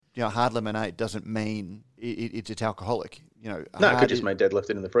hard lemonade doesn't mean it's alcoholic. No, it could just mean Dad left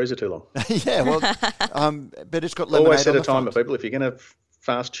it in the freezer too long. Yeah, well, but it's got lemonade. Always set on a timer, people. If you're going to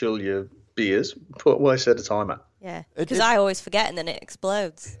fast chill your beers, always set a timer. Yeah, because I always forget and then it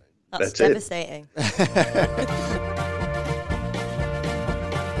explodes. That's devastating.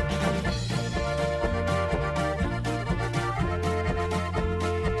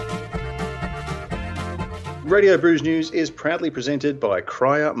 Radio Brews News is proudly presented by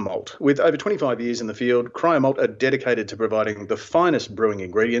Cryer Malt. With over 25 years in the field, Cryer Malt are dedicated to providing the finest brewing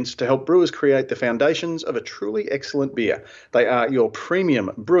ingredients to help brewers create the foundations of a truly excellent beer. They are your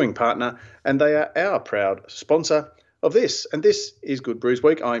premium brewing partner, and they are our proud sponsor of this. And this is Good Brews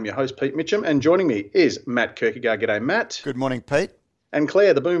Week. I'm your host, Pete Mitchell, and joining me is Matt Kierkegaard. G'day, Matt. Good morning, Pete. And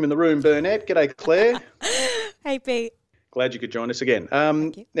Claire, the boom in the room, Burnett. G'day, Claire. Hey, Pete. Glad you could join us again.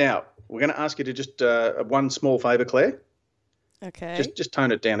 Thank you. Now, we're going to ask you to just one small favour, Claire. Okay. Just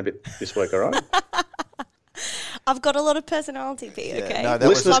tone it down a bit this week, all right? I've got a lot of personality, Pete, okay? No,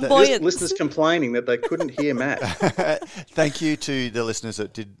 listeners complaining that they couldn't hear Matt. Thank you to the listeners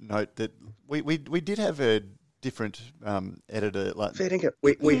that did note that we did have a different editor. Fair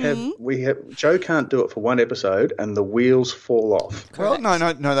dinkum. We have Joe can't do it for one episode and the wheels fall off. Correct.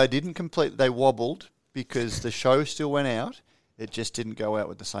 Well, no, they didn't complete. They wobbled because the show still went out. It just didn't go out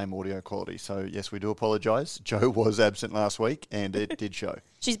with the same audio quality. So, yes, we do apologise. Joe was absent last week, and it did show.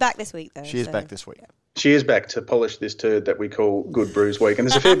 She's back this week, though. She is back this week. Yeah. She is back to polish this turd that we call Good Brews Week. And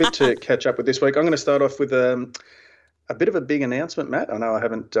there's a fair bit to catch up with this week. I'm going to start off with a bit of a big announcement, Matt. I know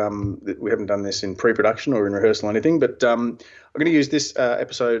we haven't done this in pre-production or in rehearsal or anything, but I'm going to use this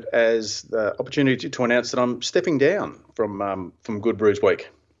episode as the opportunity to announce that I'm stepping down from Good Brews Week.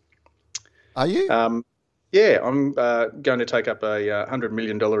 Are you? Yeah, I'm going to take up a $100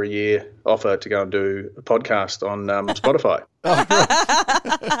 million a year offer to go and do a podcast on Spotify.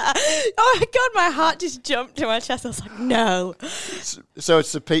 Oh, my God, my heart just jumped to my chest. I was like, no. So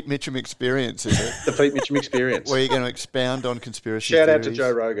it's the Pete Mitchell experience, is it? The Pete Mitchell experience. Where you're going to expound on conspiracy Shout theories. out to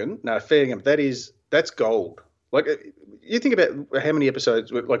Joe Rogan. No, fair enough. That's gold. Like, you think about how many episodes,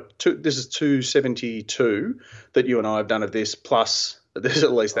 this is 272 that you and I have done of this, plus there's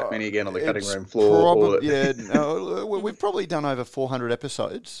at least that many again on the cutting room floor. We've probably done over 400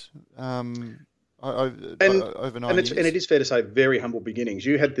 episodes over 9 years. And it is fair to say very humble beginnings.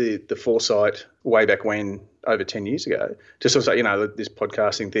 You had the foresight way back when, over 10 years ago, to sort of say, this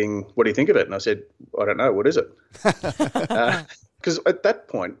podcasting thing, what do you think of it? And I said, I don't know, what is it? Because at that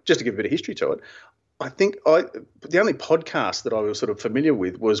point, just to give a bit of history to it, I think the only podcast that I was sort of familiar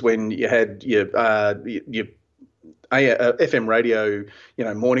with was when you had your FM radio,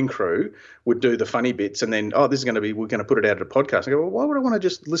 morning crew would do the funny bits, and then we're going to put it out as a podcast. I go, well, why would I want to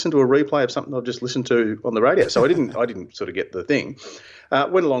just listen to a replay of something I've just listened to on the radio? So I didn't sort of get the thing.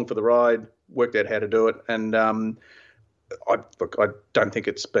 Went along for the ride, worked out how to do it, and I don't think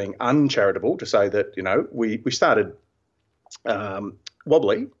it's being uncharitable to say that we started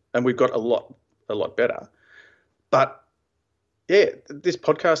wobbly, and we've got a lot better, but. Yeah, this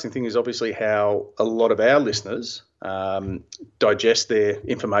podcasting thing is obviously how a lot of our listeners digest their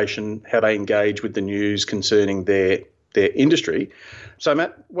information, how they engage with the news concerning their industry. So,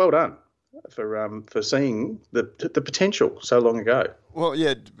 Matt, well done for seeing the potential so long ago. Well,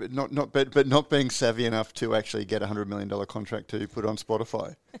 yeah, but not being savvy enough to actually get a $100 million contract to put on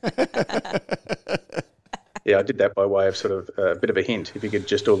Spotify. Yeah, I did that by way of sort of a bit of a hint. If you could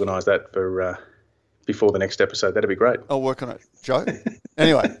just organise that for before the next episode, that'd be great. I'll work on it, Joe.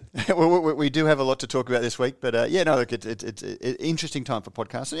 Anyway, we do have a lot to talk about this week, but look, it's an interesting time for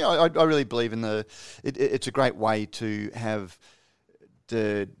podcasts. I really believe in it's a great way to have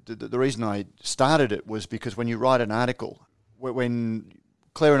the reason I started it was because when you write an article, when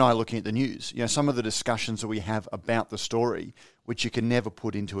Claire and I are looking at the news, some of the discussions that we have about the story, which you can never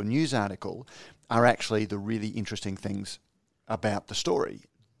put into a news article, are actually the really interesting things about the story.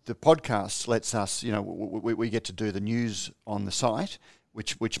 The podcast lets us, we get to do the news on the site,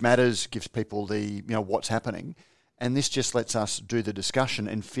 which matters, gives people the, what's happening. And this just lets us do the discussion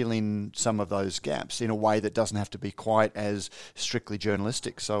and fill in some of those gaps in a way that doesn't have to be quite as strictly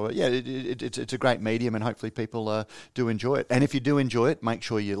journalistic. So, it's a great medium, and hopefully people do enjoy it. And if you do enjoy it, make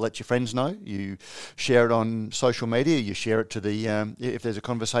sure you let your friends know. You share it on social media. You share it to the if there's a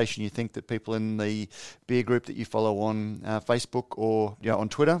conversation you think that people in the beer group that you follow on Facebook or on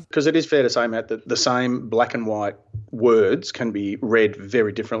Twitter. Because it is fair to say, Matt, that the same black and white words can be read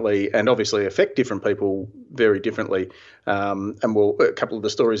very differently and obviously affect different people very differently. And a couple of the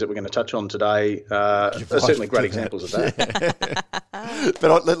stories that we're going to touch on today are certainly great examples of that.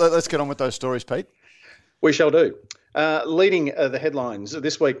 But let's get on with those stories, Pete. We shall do. Leading the headlines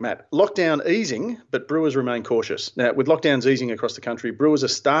this week, Matt. Lockdown easing, but brewers remain cautious. Now, with lockdowns easing across the country, brewers are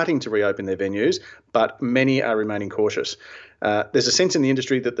starting to reopen their venues, but many are remaining cautious. There's a sense in the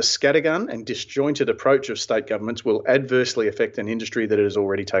industry that the scattergun and disjointed approach of state governments will adversely affect an industry that has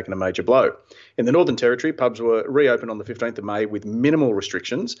already taken a major blow. In the Northern Territory, pubs were reopened on the 15th of May with minimal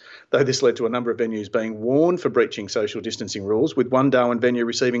restrictions, though this led to a number of venues being warned for breaching social distancing rules, with one Darwin venue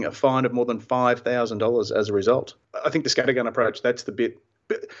receiving a fine of more than $5,000 as a result. I think the scattergun approach, that's the bit.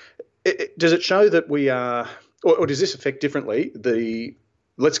 Does it show that we are, or does this affect differently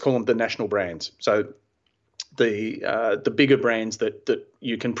let's call them the national brands? So the bigger brands that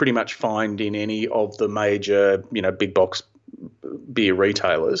you can pretty much find in any of the major, big box beer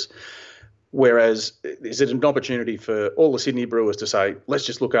retailers. Whereas, is it an opportunity for all the Sydney brewers to say, let's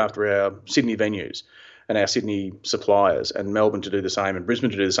just look after our Sydney venues and our Sydney suppliers, and Melbourne to do the same and Brisbane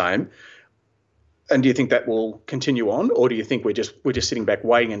to do the same? And do you think that will continue on, or do you think we're just sitting back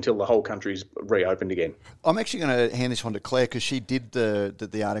waiting until the whole country's reopened again? I'm actually going to hand this one to Claire because she did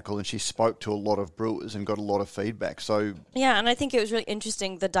the article and she spoke to a lot of brewers and got a lot of feedback. So yeah, and I think it was really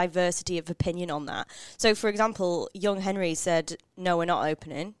interesting, the diversity of opinion on that. So, for example, Young Henry said, no, we're not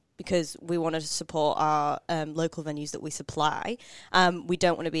opening, because we want to support our local venues that we supply. We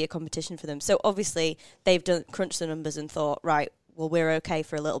don't want to be a competition for them. So obviously they've crunched the numbers and thought, right, well, we're okay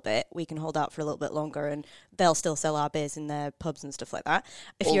for a little bit. We can hold out for a little bit longer, and they'll still sell our beers in their pubs and stuff like that.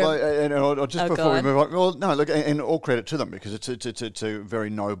 Before we move on, well, no, look, and all credit to them, because it's a very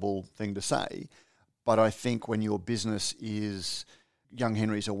noble thing to say. But I think when your business is, Young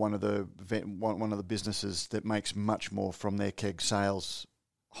Henry's are one of the businesses that makes much more from their keg sales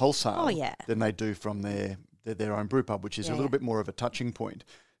wholesale than they do from their own brew pub, which is a little bit more of a touching point.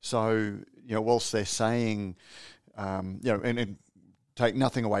 So, whilst they're saying, and take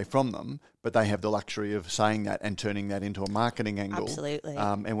nothing away from them, but they have the luxury of saying that and turning that into a marketing angle. Absolutely.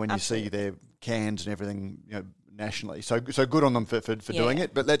 And when you see their cans and everything, nationally, so good on them for doing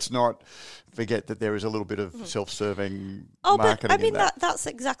it. But let's not forget that there is a little bit of self-serving marketing. But I mean that's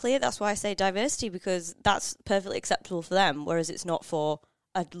exactly it. That's why I say diversity, because that's perfectly acceptable for them, whereas it's not for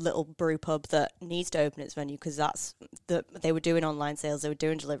a little brew pub that needs to open its venue, because they were doing online sales, they were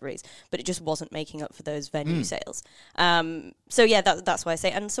doing deliveries, but it just wasn't making up for those venue sales. So yeah, that's why I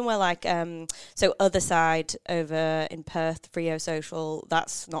say. And somewhere like Other Side over in Perth, Frio Social,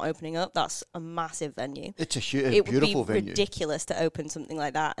 that's not opening up. That's a massive venue. It's a beautiful venue. It would be ridiculous to open something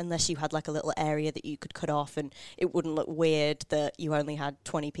like that unless you had like a little area that you could cut off, and it wouldn't look weird that you only had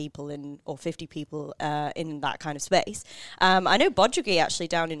 20 people in or 50 people in that kind of space. I know Bodgergy actually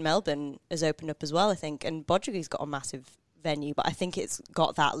down in Melbourne has opened up as well, I think, and Bodgergy's got a massive venue, but I think it's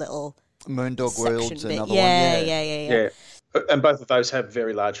got that little Moondog World's another one. Yeah. And both of those have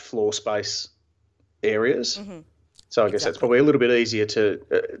very large floor space areas. Mm-hmm. So I guess that's probably a little bit easier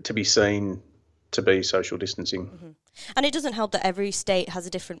to be seen to be social distancing. Mm-hmm. And it doesn't help that every state has a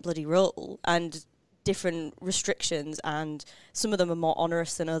different bloody rule and different restrictions, and some of them are more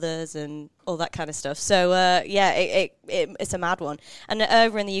onerous than others and all that kind of stuff. So it's a mad one. And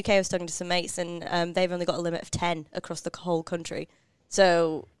over in the UK, I was talking to some mates, and they've only got a limit of 10 across the whole country.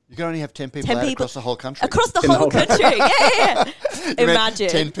 So you can only have 10 people across the whole country. Across the whole country, yeah. Imagine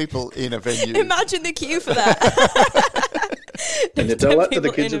 10 people in a venue. Imagine the queue for that. And you tell that to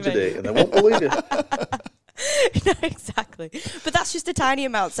the kids of today, and they won't believe it. No, exactly. But that's just a tiny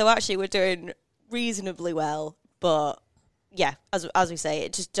amount. So actually, we're doing reasonably well, but yeah, as we say,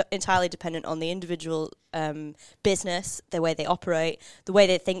 it's just entirely dependent on the individual business, the way they operate, the way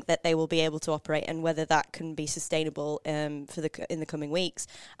they think that they will be able to operate, and whether that can be sustainable in the coming weeks,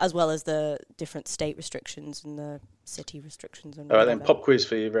 as well as the different state restrictions and the city restrictions. And all right, then pop quiz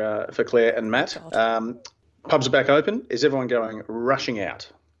for Claire and Matt. Pubs are back open. Is everyone going rushing out?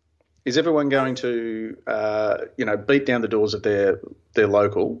 Is everyone going to, beat down the doors of their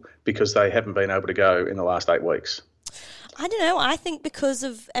local because they haven't been able to go in the last 8 weeks? I don't know. I think because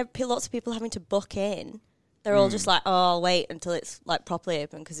of lots of people having to book in, they're all just like, oh, I'll wait until it's like properly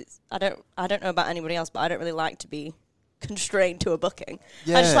open, because it's. I don't know about anybody else, but I don't really like to be constrained to a booking.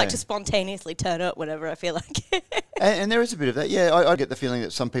 Yeah. I just like to spontaneously turn up whenever I feel like it. And there is a bit of that. Yeah, I get the feeling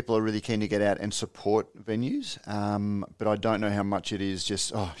that some people are really keen to get out and support venues, but I don't know how much it is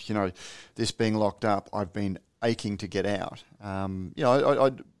just, this being locked up, I've been aching to get out.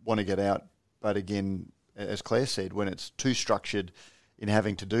 I'd want to get out, but again, as Claire said, when it's too structured in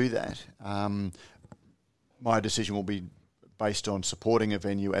having to do that, my decision will be based on supporting a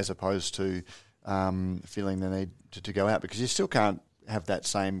venue as opposed to feeling the need to go out, because you still can't have that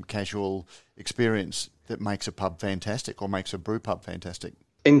same casual experience that makes a pub fantastic or makes a brew pub fantastic.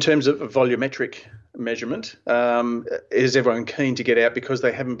 In terms of volumetric measurement, is everyone keen to get out because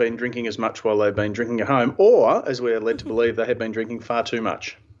they haven't been drinking as much while they've been drinking at home, or, as we're led to believe, they have been drinking far too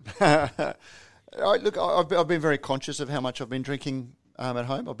much? Look, I've been very conscious of how much I've been drinking at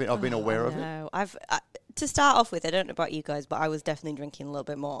home. I've been aware of it. No, to start off with, I don't know about you guys, but I was definitely drinking a little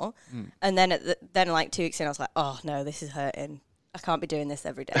bit more. And then like 2 weeks in, I was like, oh no, this is hurting. I can't be doing this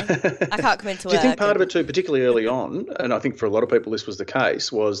every day. I can't come into work. Do you think part of it too, particularly early on, and I think for a lot of people this was the case,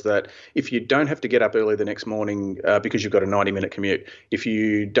 was that if you don't have to get up early the next morning because you've got a 90-minute commute, if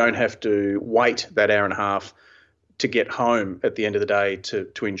you don't have to wait that hour and a half to get home at the end of the day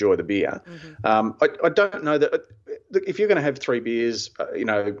to enjoy the beer, I don't know that if you're going to have 3 beers,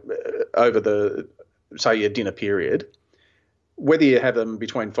 over the, say, your dinner period, whether you have them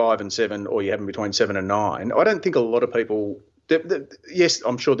between 5 and 7 or you have them between 7 and 9, I don't think a lot of people. Yes,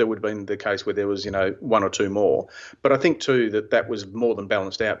 I'm sure there would have been the case where there was, 1 or 2 more. But I think, too, that was more than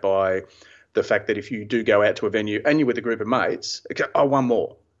balanced out by the fact that if you do go out to a venue and you're with a group of mates, one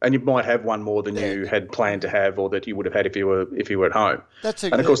more. And you might have one more than you had planned to have or that you would have had if you were at home.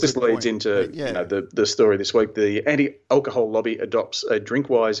 And, of course, this leads into the story this week. The anti-alcohol lobby adopts a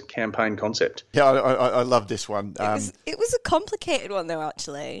Drinkwise campaign concept. Yeah, I love this one. It was a complicated one, though,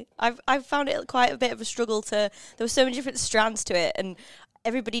 actually. I've found it quite a bit of a struggle there were so many different strands to it and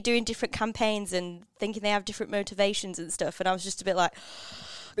everybody doing different campaigns and thinking they have different motivations and stuff. And I was just a bit like...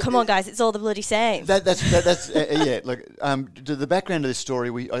 Come on, guys! It's all the bloody same. That's yeah. Look, the background of this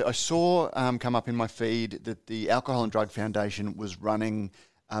story, I saw come up in my feed that the Alcohol and Drug Foundation was running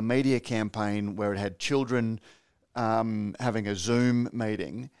a media campaign where it had children having a Zoom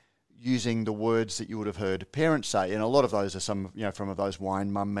meeting using the words that you would have heard parents say, and a lot of those are some from those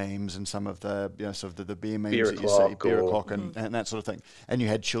wine mum memes and some of the sort of the beer memes that you see, beer o'clock and that sort of thing. And you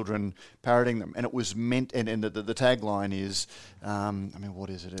had children parroting them, and it was meant. And the tagline is,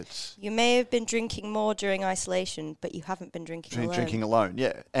 what is it? It's you may have been drinking more during isolation, but you haven't been drinking alone. Drinking alone,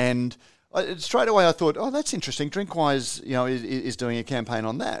 yeah. And straight away I thought, oh, that's interesting. Drinkwise, is doing a campaign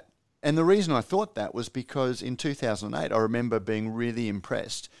on that. And the reason I thought that was because in 2008, I remember being really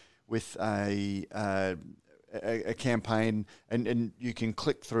impressed with a campaign, and you can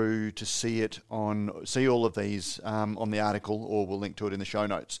click through to see all of these on the article, or we'll link to it in the show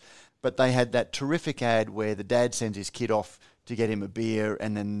notes. But they had that terrific ad where the dad sends his kid off to get him a beer,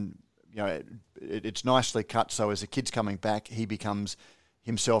 and then it's nicely cut. So as the kid's coming back, he becomes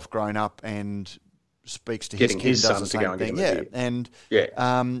himself grown up and speaks to getting his son to go and get him a beer. And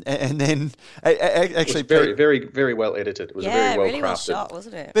then actually it was very, very, very well edited. It was very well really crafted, well shot,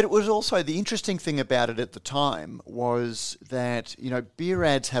 wasn't it? But it was also the interesting thing about it at the time was that beer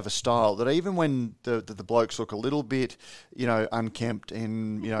ads have a style that even when the blokes look a little bit unkempt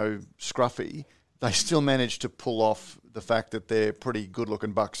and scruffy, they still manage to pull off the fact that they're pretty good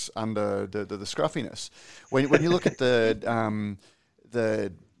looking bucks under the scruffiness. When you look at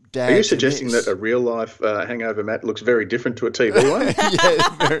the Are you suggesting that a real life hangover mat looks very different to a TV one?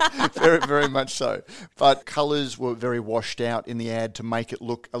 Yeah, very, very much so. But colours were very washed out in the ad to make it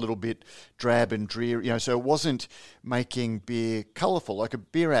look a little bit drab and dreary. So it wasn't making beer colourful. Like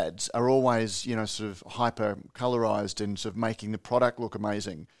beer ads are always, sort of hyper colorised and sort of making the product look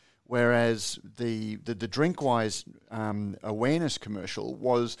amazing. Whereas the Drinkwise awareness commercial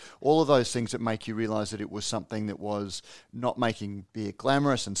was all of those things that make you realise that it was something that was not making beer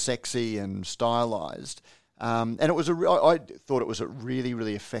glamorous and sexy and stylised. And it was I thought it was a really,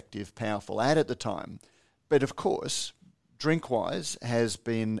 really effective, powerful ad at the time. But of course, Drinkwise has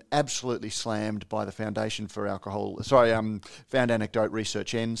been absolutely slammed by the Foundation for Found Anecdote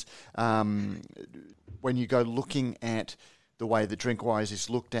Research Ends. When you go looking at the way that Drinkwise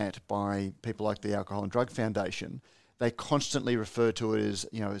is looked at by people like the Alcohol and Drug Foundation, they constantly refer to it as,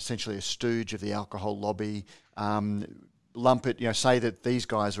 essentially a stooge of the alcohol lobby, lump it, say that these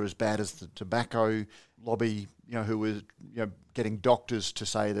guys are as bad as the tobacco lobby, who were, getting doctors to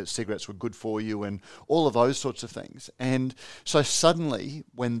say that cigarettes were good for you and all of those sorts of things. And so suddenly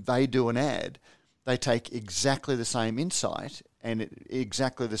when they do an ad, they take exactly the same insight and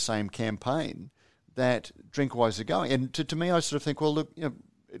exactly the same campaign that Drinkwise are going. And to me, I sort of think, well, look,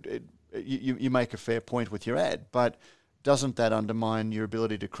 you make a fair point with your ad, but doesn't that undermine your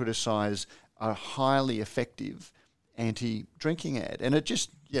ability to criticise a highly effective anti-drinking ad? And it just,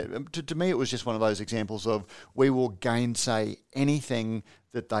 to me, it was just one of those examples of we will gainsay anything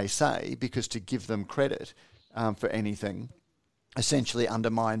that they say because to give them credit for anything essentially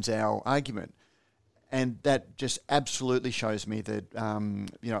undermines our argument. And that just absolutely shows me that,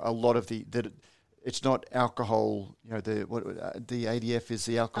 a lot of it's not alcohol. The ADF is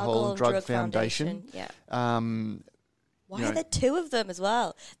the Alcohol and Drug Foundation. Yeah. Why are there two of them as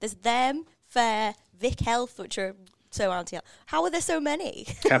well? There's them, Fair, Vic Health, which are so anti. How are there so many?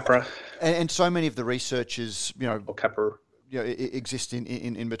 Capra. And so many of the researchers, Or Capra. Exist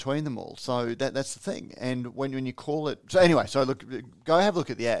in between them all. So that's the thing. And when you call it... So anyway, look, go have a look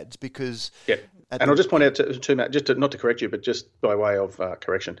at the ads because... Yeah. And I'll just point out to Matt, not to correct you, but just by way of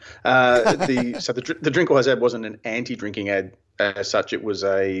correction. The Drinkwise ad wasn't an anti-drinking ad as such. It was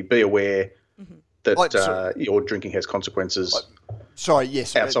a be aware that your drinking has consequences.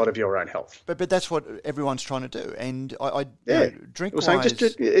 Yes, outside of your own health. But that's what everyone's trying to do. And Drinkwise...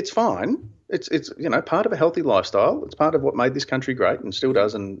 saying it's fine. It's part of a healthy lifestyle. It's part of what made this country great and still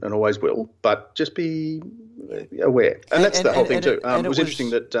does and always will. But just be aware. And that's the whole thing too. It was interesting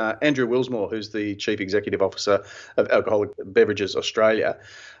that Andrew Willsmore, who's the Chief Executive Officer of Alcoholic Beverages Australia,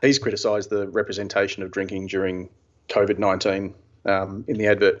 he's criticised the representation of drinking during COVID-19 in the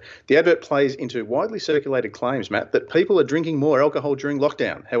advert. The advert plays into widely circulated claims, Matt, that people are drinking more alcohol during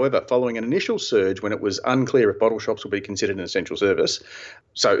lockdown. However, following an initial surge when it was unclear if bottle shops would be considered an essential service,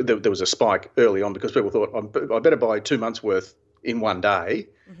 so there was a spike early on because people thought, I better buy 2 months' worth in one day,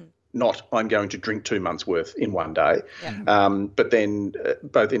 not I'm going to drink 2 months' worth in one day. Yeah. But then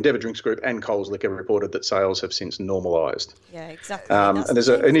both Endeavour Drinks Group and Coles Liquor reported that sales have since normalised. Yeah, exactly. And there's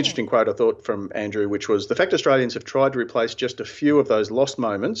an interesting quote, I thought, from Andrew, which was, the fact Australians have tried to replace just a few of those lost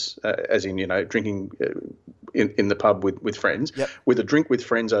moments, as in, drinking in the pub with friends, with a drink with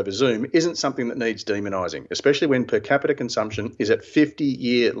friends over Zoom, isn't something that needs demonising, especially when per capita consumption is at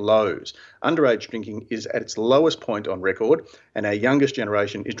 50-year lows. Underage drinking is at its lowest point on record, and our youngest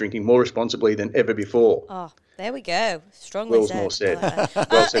generation is drinking more responsibly than ever before. Oh, there we go. Strongly said.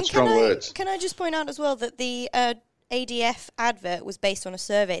 Well said, strong words. Can I just point out as well that the ADF advert was based on a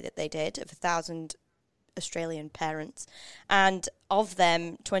survey that they did of 1,000 Australian parents, and of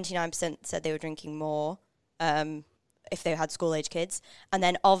them, 29% said they were drinking more if they had school-age kids, and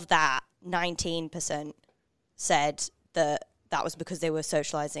then of that, 19% said that was because they were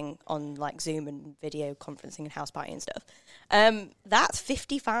socialising on like Zoom and video conferencing and house party and stuff. That's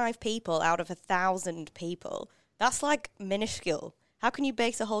 55 people out of 1,000 people. That's like minuscule. How can you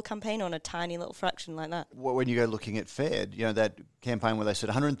base a whole campaign on a tiny little fraction like that? Well, when you go looking at Fair, that campaign where they said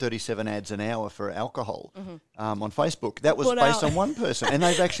 137 ads an hour for alcohol on Facebook, that was based on one person. And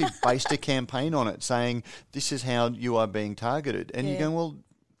they've actually based a campaign on it saying, this is how you are being targeted. And you're going, well...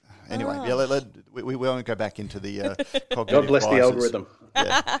 Anyway, we won't go back into the cognitive God bless biases. the algorithm.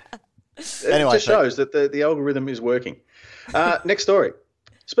 Yeah. It just shows that the algorithm is working. Next story.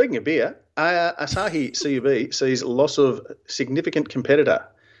 Speaking of beer, Asahi CUB sees loss of significant competitor,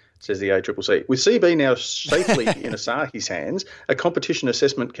 says the ACCC. With CUB now safely in Asahi's hands, a competition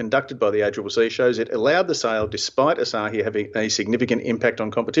assessment conducted by the ACCC shows it allowed the sale despite Asahi having a significant impact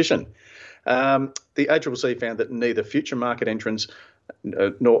on competition. The ACCC found that neither future market entrants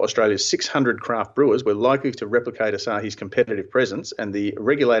nor Australia's 600 craft brewers were likely to replicate Asahi's competitive presence, and the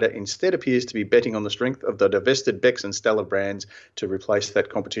regulator instead appears to be betting on the strength of the divested Beck's and Stella brands to replace that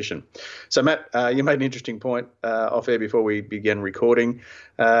competition. So, Matt, you made an interesting point off air before we began recording.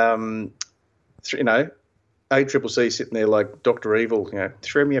 ACCC sitting there like Dr. Evil,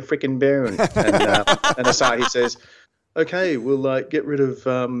 throw me a frickin' beer, and Asahi says, okay, we'll get rid of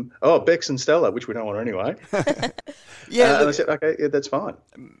Beck's and Stella, which we don't want anyway. And I said, okay, yeah, that's fine.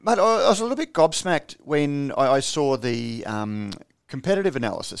 But I was a little bit gobsmacked when I saw the competitive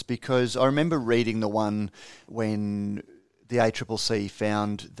analysis, because I remember reading the one when the ACCC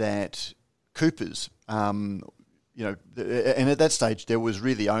found that Coopers, and at that stage there was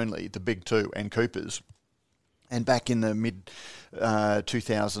really only the big two and Coopers. And back in the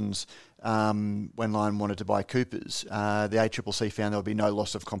mid-2000s, when Lion wanted to buy Coopers, the ACCC found there would be no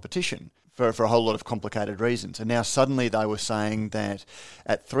loss of competition for a whole lot of complicated reasons. And now suddenly they were saying that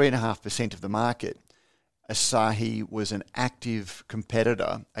at 3.5% of the market, Asahi was an active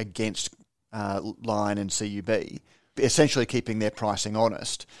competitor against Lion and CUB, essentially keeping their pricing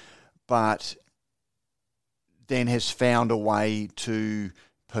honest, but then has found a way to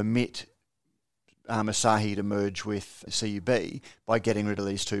permit Asahi to merge with CUB by getting rid of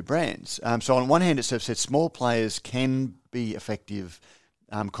these two brands. So on one hand, it said small players can be effective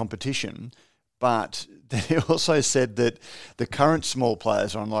competition, but it also said that the current small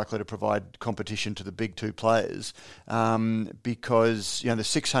players are unlikely to provide competition to the big two players because the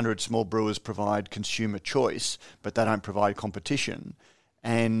 600 small brewers provide consumer choice, but they don't provide competition.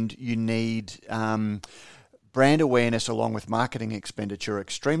 And you need... brand awareness along with marketing expenditure are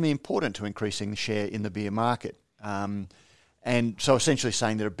extremely important to increasing the share in the beer market. And so essentially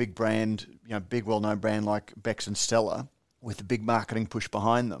saying that a big brand, big well-known brand like Beck's and Stella with a big marketing push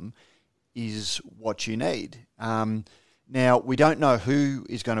behind them is what you need. Now, we don't know who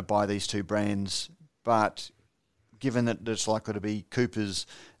is going to buy these two brands, but given that it's likely to be Coopers,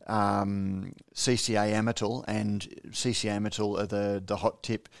 CCA Amatil, and CCA Amatil are the hot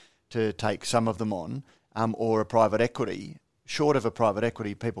tip to take some of them on, or a private equity. Short of a private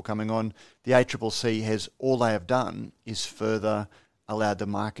equity, people coming on, the ACCC has, all they have done is further allowed the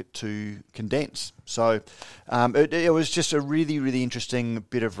market to condense. So it was just a really, really interesting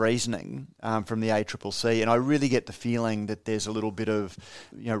bit of reasoning from the ACCC, and I really get the feeling that there's a little bit of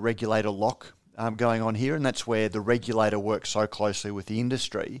regulator lock going on here, and that's where the regulator works so closely with the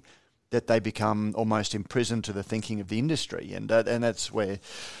industry that they become almost imprisoned to the thinking of the industry, and that's where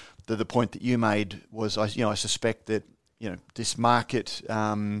the point that you made was, I suspect that this market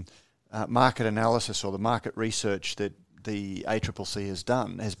analysis or the market research that the ACCC has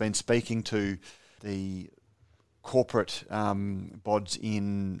done has been speaking to the corporate bods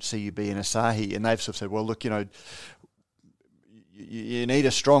in CUB and Asahi, and they've sort of said, well, look, you need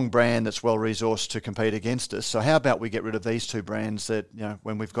a strong brand that's well resourced to compete against us. So how about we get rid of these two brands that,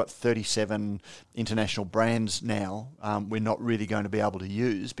 when we've got 37 international brands now, we're not really going to be able to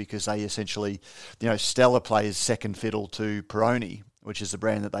use, because they essentially, Stella plays second fiddle to Peroni, which is the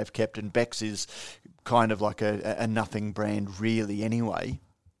brand that they've kept, and Beck's is kind of like a nothing brand really anyway.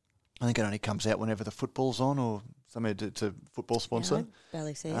 I think it only comes out whenever the football's on or something. It's a football sponsor. Yeah, I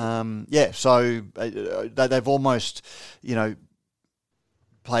barely see it. So they've almost,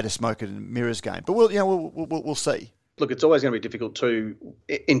 played a smoke and mirrors game. But we'll see. Look, it's always going to be difficult too,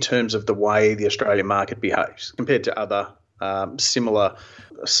 in terms of the way the Australian market behaves compared to other similar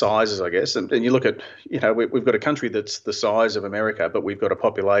sizes, I guess. And you look at, we've got a country that's the size of America, but we've got a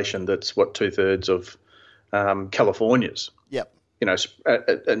population that's 2/3 of California's. Yep.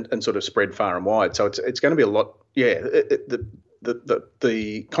 And sort of spread far and wide. So it's going to be a lot. Yeah,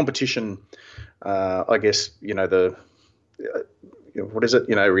 the competition, I guess. What is it?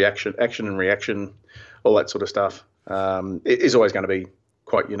 Action and reaction, all that sort of stuff. It is always going to be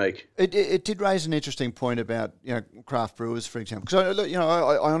quite unique. It did raise an interesting point about craft brewers, for example. Because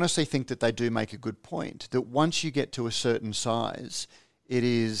I honestly think that they do make a good point that once you get to a certain size, it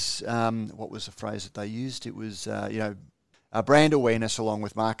is what was the phrase that they used? It was brand awareness along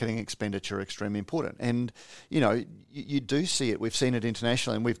with marketing expenditure are extremely important. And you do see it. We've seen it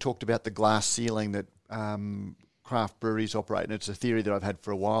internationally, and we've talked about the glass ceiling that craft breweries operate, and it's a theory that I've had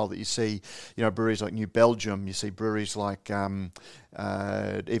for a while, that you see, breweries like New Belgium, you see breweries like even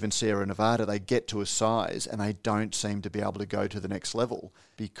Sierra Nevada, they get to a size and they don't seem to be able to go to the next level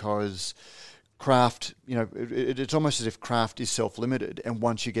because craft, it's almost as if craft is self-limited, and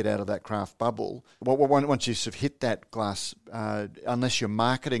once you get out of that craft bubble, once you sort of hit that glass, unless you're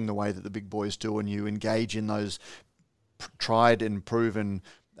marketing the way that the big boys do and you engage in those tried and proven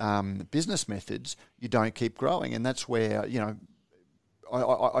business methods, you don't keep growing. And that's where,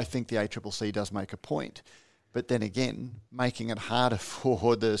 I think the ACCC does make a point. But then again, making it harder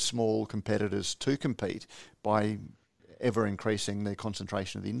for the small competitors to compete by ever increasing the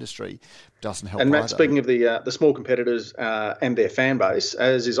concentration of the industry doesn't help. And Matt, either. Speaking of the small competitors and their fan base,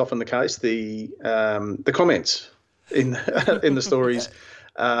 as is often the case, the comments in the stories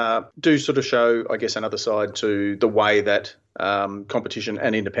do sort of show, I guess, another side to the way that competition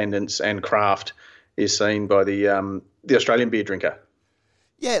and independence and craft is seen by the Australian beer drinker.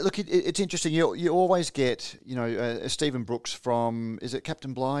 Yeah, look, it's interesting. You always get, Stephen Brooks from, is it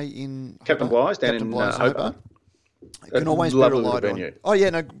Captain Bligh in Captain Bligh's down in Hobart. Can always be relied on. Oh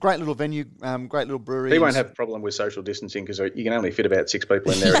yeah, no, great little venue, great little brewery. He won't have a problem with social distancing because you can only fit about 6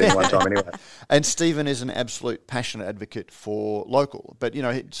 people in there at any one time anyway. And Stephen is an absolute passionate advocate for local. But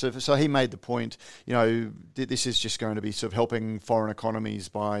so he made the point. This is just going to be sort of helping foreign economies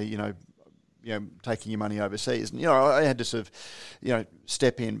by taking your money overseas. And I had to sort of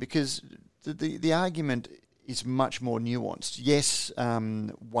step in because the argument is much more nuanced. Yes,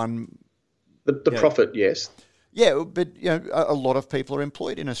 the profit, yes. Yeah, but a lot of people are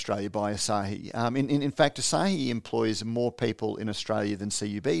employed in Australia by Asahi. In fact, Asahi employs more people in Australia than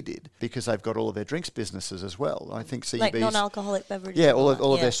CUB did because they've got all of their drinks businesses as well. I think CUB's like non-alcoholic beverages. Yeah, all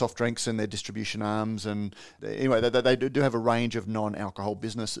of their soft drinks and their distribution arms, and anyway, they do have a range of non-alcohol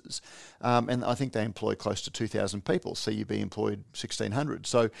businesses, and I think they employ close to 2,000 people. CUB employed 1,600.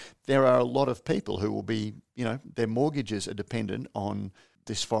 So there are a lot of people who will be, their mortgages are dependent on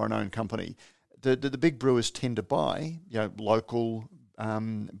this foreign-owned company. The big brewers tend to buy local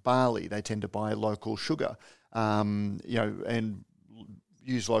barley. They tend to buy local sugar, and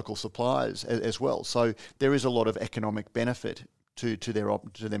use local suppliers as well. So there is a lot of economic benefit to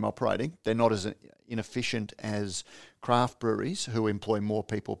them operating. They're not as inefficient as craft breweries who employ more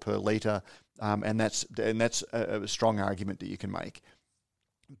people per litre and that's a strong argument that you can make.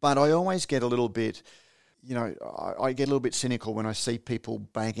 But I always get a little bit, I get a little bit cynical when I see people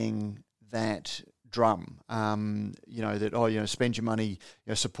banging that drum, that, spend your money,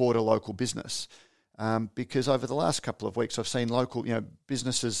 support a local business. Because over the last couple of weeks, I've seen local,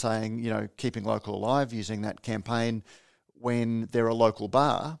 businesses saying, keeping local alive, using that campaign when they're a local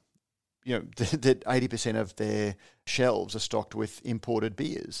bar, that 80% of their shelves are stocked with imported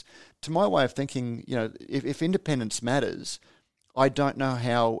beers. To my way of thinking, if independence matters, I don't know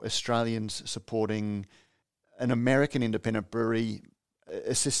how Australians supporting an American independent brewery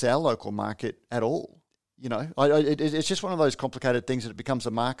assists our local market at all. It's just one of those complicated things that it becomes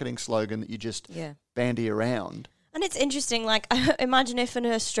a marketing slogan that you just bandy around. And it's interesting, imagine if an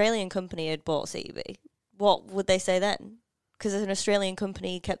Australian company had bought CUB, what would they say then? Because an Australian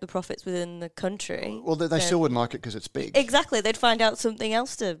company kept the profits within the country. Well, they still wouldn't like it because it's big. Exactly. They'd find out something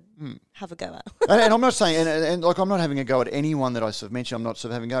else to have a go at. and I'm not saying, and I'm not having a go at anyone that I sort of mentioned. I'm not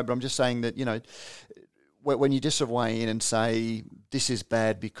sort of having a go, but I'm just saying that, when you just sort of weigh in and say this is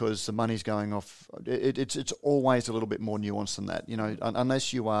bad because the money's going off, it's always a little bit more nuanced than that.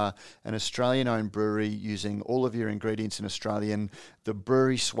 Unless you are an Australian-owned brewery using all of your ingredients in Australian, the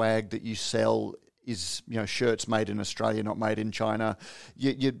brewery swag that you sell is shirts made in Australia, not made in China.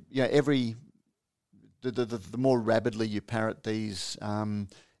 The more rabidly you parrot these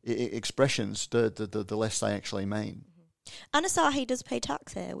expressions, the less they actually mean. And Asahi does pay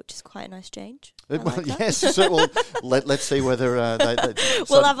tax here, which is quite a nice change. Yes. So, let's see whether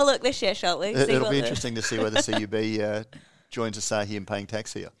we'll have a look this year, shall we? It'll be interesting to see whether CUB joins Asahi in paying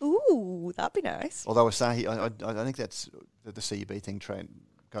tax here. Ooh, that'd be nice. Although Asahi, I think that's the CUB thing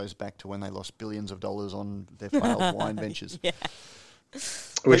goes back to when they lost billions of dollars on their failed wine ventures. Yeah.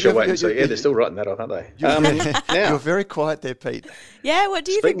 We shall wait and see. Yeah, they're still writing that off, aren't they? Now, you're very quiet there, Pete. Yeah, what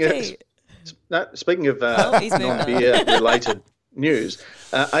do you think, Pete? Speaking of non-beer related news,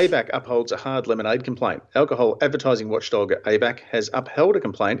 ABAC upholds a hard lemonade complaint. Alcohol advertising watchdog ABAC has upheld a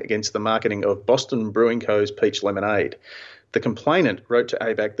complaint against the marketing of Boston Brewing Co.'s peach lemonade. The complainant wrote to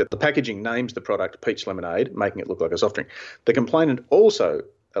ABAC that the packaging names the product peach lemonade, making it look like a soft drink. The complainant also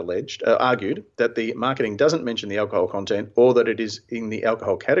argued that the marketing doesn't mention the alcohol content or that it is in the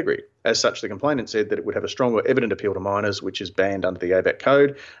alcohol category. As such, the complainant said that it would have a strong or evident appeal to minors, which is banned under the ABAC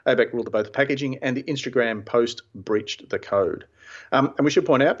code. ABAC ruled that both the packaging and the Instagram post breached the code. And we should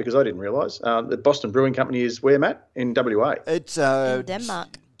point out, because I didn't realise, that Boston Brewing Company is where, Matt? In WA? It's in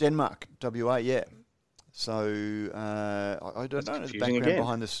Denmark. Denmark, WA, yeah. So I don't know the background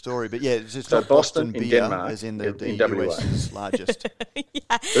behind the story, but yeah, it's not Boston beer, Denmark, as in the US's largest.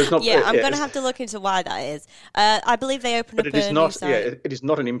 I'm going to have to look into why that is. I believe they opened up a new site. Yeah, it is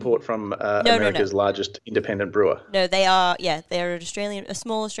not an import from America's largest independent brewer. No, they are. Yeah, they are a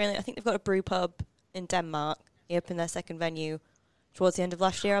small Australian. I think they've got a brew pub in Denmark. They opened their second venue towards the end of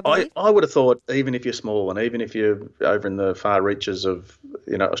last year, I believe. I would have thought, even if you're small and even if you're over in the far reaches of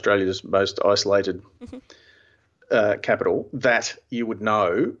Australia's most isolated capital, that you would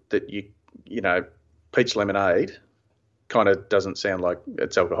know that peach lemonade kind of doesn't sound like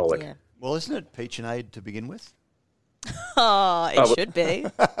it's alcoholic. Yeah. Well, isn't it Peachinade to begin with? It should be.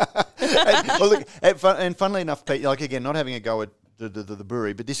 And funnily enough, Pete, again, not having a go at the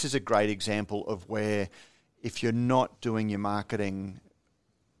brewery, but this is a great example of where, if you're not doing your marketing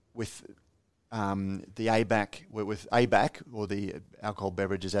with the ABAC, with ABAC or the Alcohol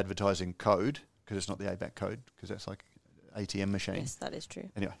Beverages Advertising Code, because it's not the ABAC code, because that's like ATM machine. Yes, that is true.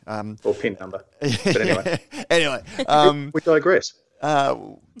 Anyway, or PIN number. But anyway, we digress.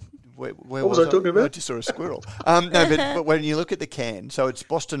 Where what was I talking about? I just saw a squirrel. But when you look at the can, so it's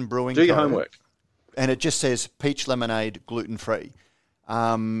Boston Brewing Co. Do your homework. And it just says peach lemonade, gluten-free.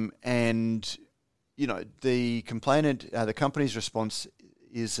 And the complainant, the company's response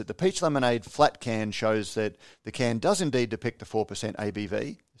is that the peach lemonade flat can shows that the can does indeed depict the 4%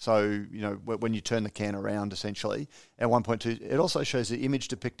 ABV. So, when you turn the can around, essentially, at 1.2, it also shows the image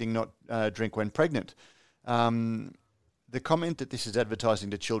depicting not drink when pregnant. The comment that this is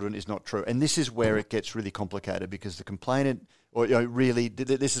advertising to children is not true. And this is where it gets really complicated, because the complainant,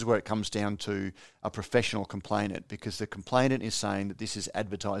 this is where it comes down to a professional complainant, because the complainant is saying that this is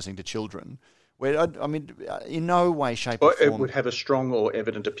advertising to children. Where, in no way, shape, or form... It would have a strong or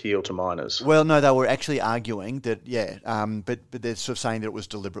evident appeal to minors. Well, no, they were actually arguing that, but they're sort of saying that it was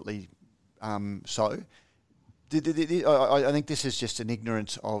deliberately so. I think this is just an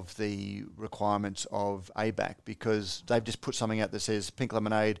ignorance of the requirements of ABAC, because they've just put something out that says Pink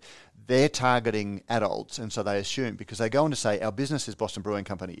Lemonade, they're targeting adults, and so they assume, because they go on to say, our business is Boston Brewing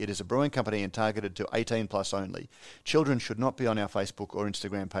Company. It is a brewing company and targeted to 18 plus only. Children should not be on our Facebook or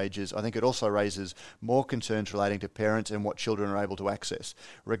Instagram pages. I think it also raises more concerns relating to parents and what children are able to access.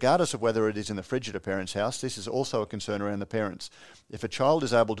 Regardless of whether it is in the fridge at a parent's house, this is also a concern around the parents. If a child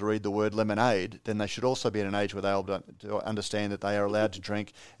is able to read the word lemonade, then they should also be at an age where they're able to understand that they are allowed to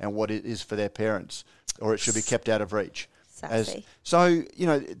drink and what it is for their parents, or it should be kept out of reach. So,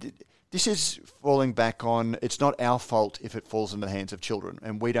 this is falling back on, it's not our fault if it falls into the hands of children,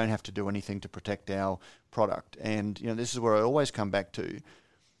 and we don't have to do anything to protect our product. And, this is where I always come back to,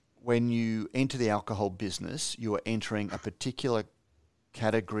 when you enter the alcohol business, you are entering a particular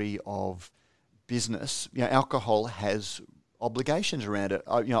category of business. Alcohol has obligations around it,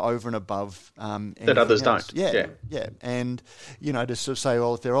 over and above that others else. don't. Yeah. And, to sort of say,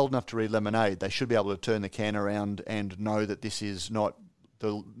 well, if they're old enough to read lemonade, they should be able to turn the can around and know that this is not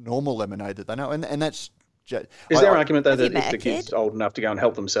the normal lemonade that they know. And that's... Is there an argument, though, that if the kid's old enough to go and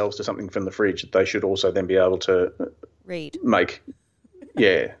help themselves to something from the fridge, they should also then be able to read?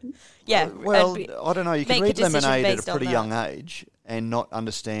 Yeah. Well, I don't know. You can read lemonade at a pretty young age and not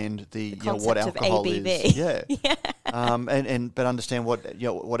understand the what alcohol is. Yeah. But understand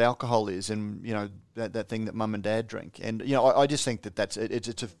what alcohol is, and that thing that mum and dad drink. And I just think that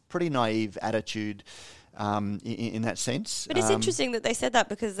it's a pretty naive attitude in that sense. But it's interesting that they said that,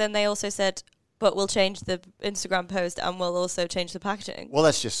 because then they also said, but we'll change the Instagram post and we'll also change the packaging. Well,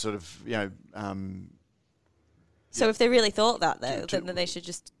 that's just sort of so if they really thought that, though, then they should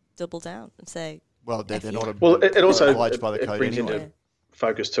just double down and say, well, they're not. It also obliged by the code brings anyway. into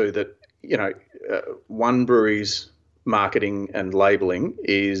focus too that one brewery's marketing and labelling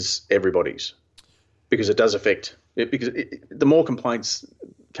is everybody's, because it does affect it. Because the more complaints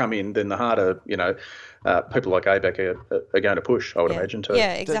come in, then the harder people like ABAC are going to push, I would imagine, too.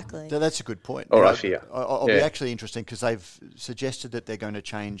 Yeah, exactly. That's a good point. Or I fear. I'll be actually interesting, because they've suggested that they're going to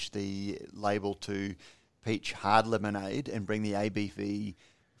change the label to peach hard lemonade and bring the ABV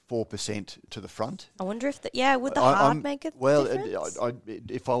 4% to the front. I wonder if would the hard make a difference?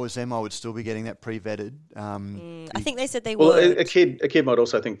 If I was them, I would still be getting that pre-vetted. I think they said they would. Well, a kid might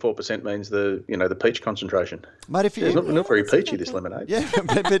also think 4% means the peach concentration. Mate, it's not very peachy, this lemonade. Yeah,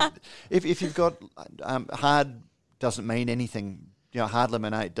 but if you've got hard, doesn't mean anything. Hard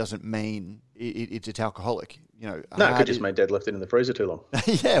lemonade doesn't mean it's alcoholic. No, it could just mean Dad left it in the freezer too long.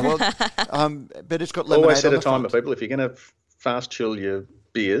 Yeah, well, but it's got lemonade. Always set on a timer, people. If you're going to fast chill your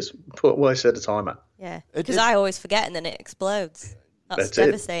beers, always set a timer. Yeah, because I always forget and then it explodes. That's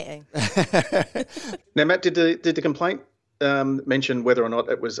devastating. Now, Matt, did the complaint mention whether or not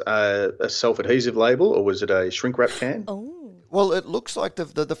it was a self-adhesive label, or was it a shrink wrap can? Oh. Well, it looks like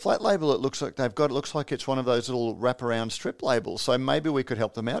the flat label. It looks like they've got. It looks like it's one of those little wraparound strip labels. So maybe we could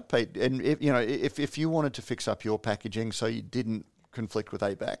help them out, Pete. And if you wanted to fix up your packaging so you didn't conflict with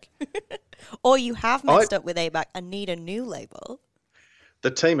ABAC, or you have messed up with ABAC and need a new label. The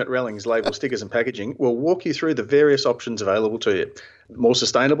team at Rellings Label Stickers and Packaging will walk you through the various options available to you. More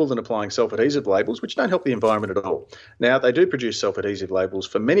sustainable than applying self-adhesive labels, which don't help the environment at all. Now, they do produce self-adhesive labels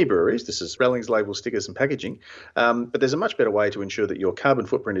for many breweries. This is Rellings Label Stickers and Packaging. But there's a much better way to ensure that your carbon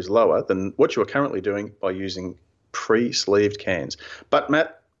footprint is lower than what you are currently doing by using pre-sleeved cans. But,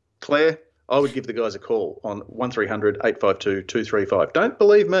 Matt, Claire, I would give the guys a call on 1300 852 235. Don't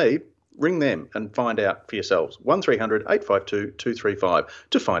believe me. Ring them and find out for yourselves. 1300 852 235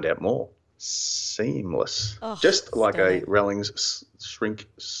 to find out more. Seamless. Just like a Rellings shrink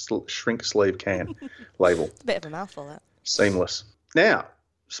sleeve can label. It's a bit of a mouthful, that. Seamless. Now,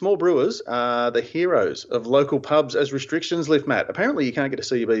 small brewers are the heroes of local pubs as restrictions lift, Matt. Apparently you can't get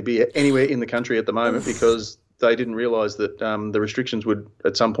a CUB beer anywhere in the country at the moment because they didn't realise that the restrictions would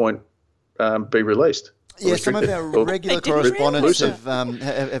at some point be released. Yeah, some of our regular correspondents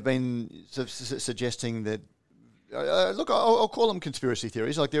have been suggesting that. Look, I'll call them conspiracy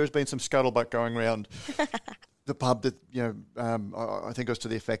theories. Like there has been some scuttlebutt going around the pub that I think it was to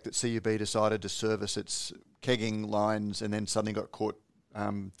the effect that CUB decided to service its kegging lines and then suddenly got caught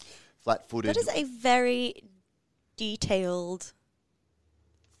flat-footed. That is a very detailed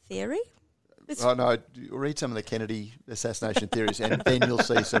theory. Oh no! Read some of the Kennedy assassination theories, and then you'll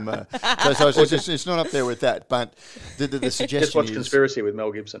see some. So it's not up there with that, but the suggestion just watch is, Conspiracy with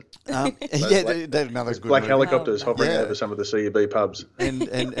Mel Gibson. That's another good black movie. helicopters hovering over some of the CUB pubs,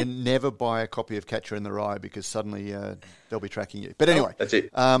 and never buy a copy of Catcher in the Rye because suddenly they'll be tracking you. But anyway, that's it.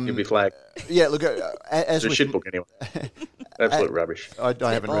 You'll be flagged. Yeah, look, as It's a with, shit book anyway. Absolute rubbish. I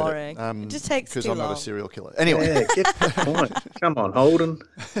haven't boring. read it. It just takes because too I'm not long. a serial killer. Anyway, Yeah, get to the point. Come on, Holden.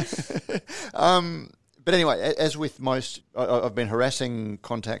 But anyway, as with most, I've been harassing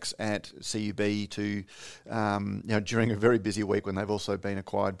contacts at CUB to, during a very busy week when they've also been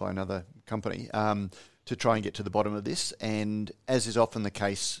acquired by another company, to try and get to the bottom of this. And as is often the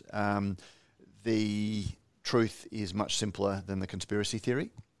case, the truth is much simpler than the conspiracy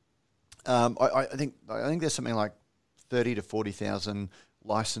theory. I think there's something like 30 to 40,000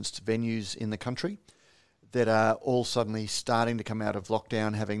 licensed venues in the country that are all suddenly starting to come out of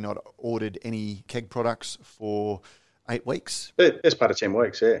lockdown, having not ordered any keg products for 8 weeks. Best part of 10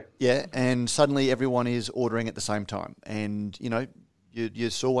 weeks, yeah. Yeah, and suddenly everyone is ordering at the same time. And, you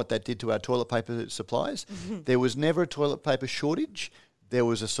saw what that did to our toilet paper supplies. There was never a toilet paper shortage. There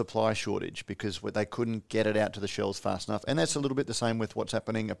was a supply shortage because they couldn't get it out to the shelves fast enough. And that's a little bit the same with what's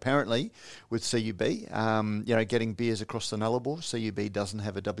happening apparently with CUB. Getting beers across the Nullarbor. CUB doesn't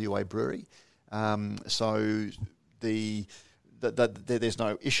have a WA brewery. So there's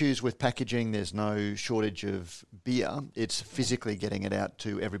no issues with packaging. There's no shortage of beer. It's physically getting it out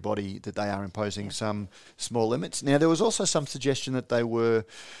to everybody that they are imposing some small limits. Now, there was also some suggestion that they were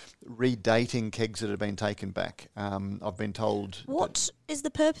redating kegs that had been taken back. I've been told... What is the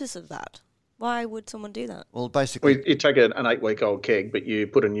purpose of that? Why would someone do that? Well, basically... Well, you take an 8-week-old keg, but you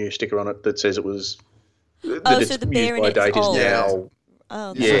put a new sticker on it that says it was... So it's the beer in by it's date old. is now...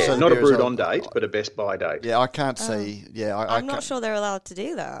 Oh, Yeah, So the not a beer is brewed old. on date, but a best by date. Yeah, I can't see... Yeah, I'm not can't- sure they're allowed to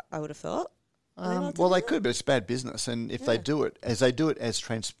do that, I would have thought. Are they allowed to well, do they that? could, but it's bad business. And if they do it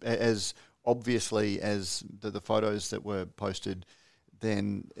as obviously as the photos that were posted,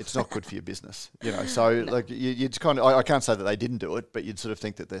 then it's not good for your business. So you'd kind of, I can't say that they didn't do it, but you'd sort of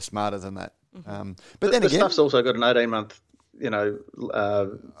think that they're smarter than that. But then the again, stuff's also got an 18-month,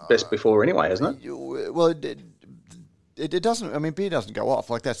 best before anyway, hasn't it? well, it doesn't. I mean, beer doesn't go off.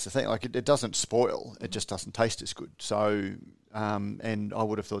 Like that's the thing. Like it doesn't spoil. It just doesn't taste as good. So, and I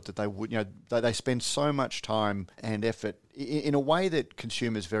would have thought that they would. They spend so much time and effort in a way that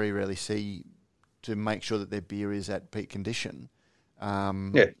consumers very rarely see to make sure that their beer is at peak condition.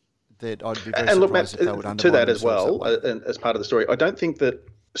 That I'd be very And look, Matt, surprised if they would undermine to that as themselves well, that way. and as part of the story, I don't think that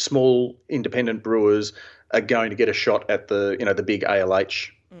small independent brewers are going to get a shot at the big ALH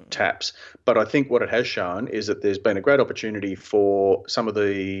taps. But I think what it has shown is that there's been a great opportunity for some of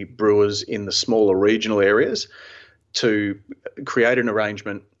the brewers in the smaller regional areas to create an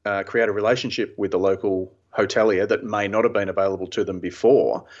arrangement, create a relationship with the local hotelier that may not have been available to them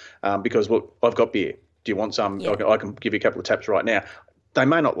before, because, look, I've got beer. Do you want some? Yeah. I can give you a couple of taps right now. They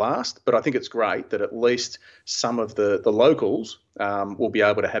may not last, but I think it's great that at least some of the locals will be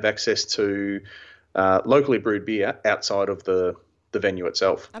able to have access to locally brewed beer outside of the venue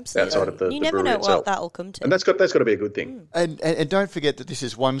itself, Absolutely. outside of the You never brewery know itself. what that'll come to. And that's got to be a good thing. And don't forget that this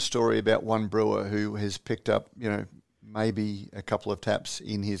is one story about one brewer who has picked up, maybe a couple of taps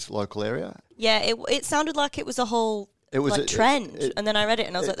in his local area. Yeah, it sounded like it was a whole It was a trend, and then I read it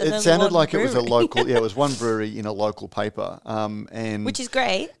and I was like, "There's it only sounded one like it was a brewery." local. Yeah, it was one brewery in a local paper. And Which is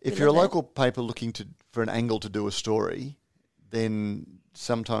great. if We you're a love it. local paper looking for an angle to do a story, then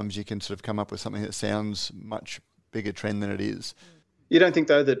sometimes you can sort of come up with something that sounds much bigger trend than it is. You don't think,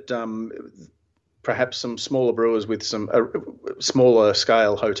 though, that perhaps some smaller brewers with some smaller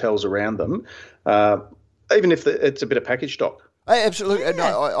scale hotels around them, even if it's a bit of package stock, I absolutely, Yeah.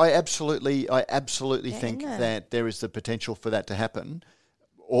 no, I absolutely think there. that there is the potential for that to happen.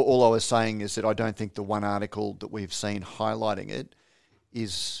 All I was saying is that I don't think the one article that we've seen highlighting it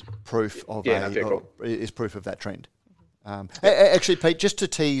is proof of is proof of that trend. Actually, Pete, just to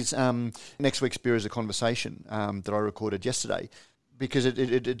tease next week's Beer as a Conversation that I recorded yesterday, because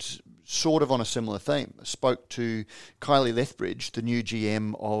it's sort of on a similar theme. I spoke to Kylie Lethbridge, the new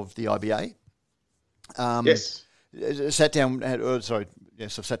GM of the IBA. yes. I've sat down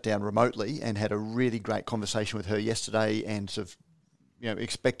remotely and had a really great conversation with her yesterday, and sort of,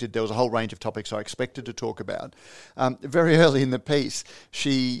 expected there was a whole range of topics I expected to talk about. Very early in the piece,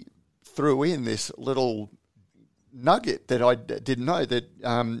 she threw in this little nugget that I didn't know,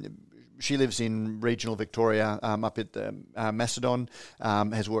 that she lives in regional Victoria, up at the Macedon,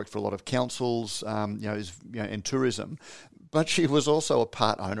 has worked for a lot of councils, is in tourism, but she was also a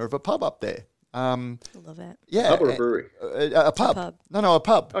part owner of a pub up there. Love it. Yeah, Pub or a brewery? a pub. pub. No, a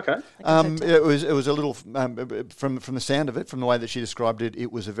pub. Okay. It was a little from the sound of it, from the way that she described it,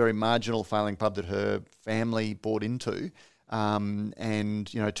 it was a very marginal failing pub that her family bought into, and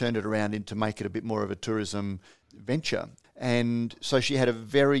turned it around to make it a bit more of a tourism venture. And so she had a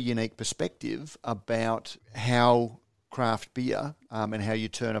very unique perspective about how craft beer and how you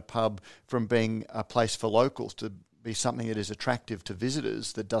turn a pub from being a place for locals to be something that is attractive to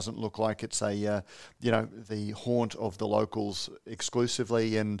visitors, that doesn't look like it's a the haunt of the locals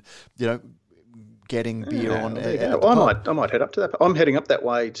exclusively, and getting beer on. I might head up to that. I'm heading up that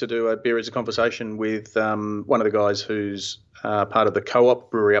way to do a beer as a conversation with one of the guys who's part of the co-op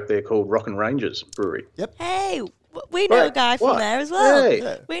brewery up there called Rock and Rangers Brewery. Yep. Hey, we know a guy from there as well. Hey.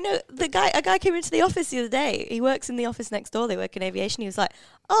 Yeah. We know a guy came into the office the other day. He works in the office next door. They work in aviation. He was like,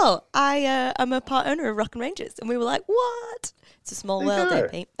 "Oh, I'm a part owner of Rock and Rangers," and we were like, "What?" It's a small world, eh,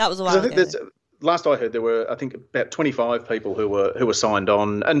 Pete? That was a while ago. Last I heard, there were, I think, about 25 people who were signed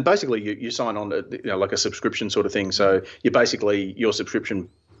on, and basically you sign on to, like a subscription sort of thing. So your subscription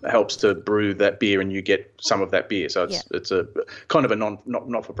helps to brew that beer, and you get some of that beer. So it's a kind of a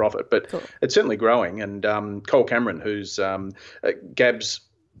not for profit, but cool. It's certainly growing. And Cole Cameron, who's Gabs,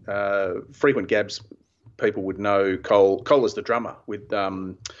 frequent Gabs people would know Cole. Cole is the drummer with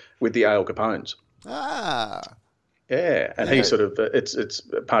the Ale Capones. Ah. Yeah, and he sort of it's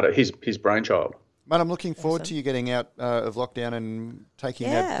part of his brainchild. Mate, I'm looking forward to you getting out of lockdown and taking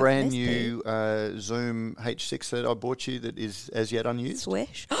that brand new Zoom H6 that I bought you that is as yet unused.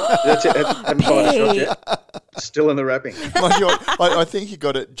 Swish. That's it. Haven't fired a shot yet. Still in the wrapping. Mind you, I think you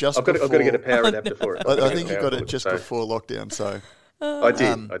got it just I've got to get a power adapter for it. I think you got it just before lockdown, so... I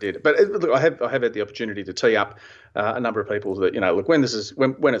did. But look, I have had the opportunity to tee up a number of people that, look, when it's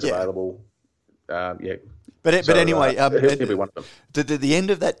available, But anyway, he'll be one of them. The end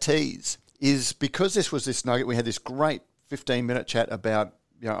of that tease is because this was this nugget. We had this great 15-minute chat about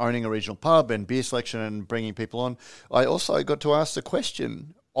owning a regional pub and beer selection and bringing people on. I also got to ask the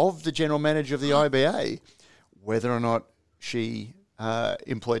question of the general manager of the IBA whether or not she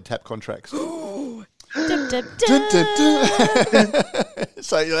employed tap contracts. Dun, dun, dun.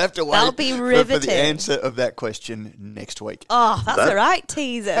 So you'll have to wait for the answer of that question next week. Oh, that's the right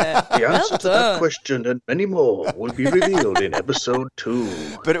teaser. The answer to that question and many more will be revealed in episode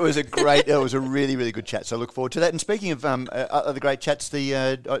 2. But it was a really, really good chat. So I look forward to that. And speaking of other great chats,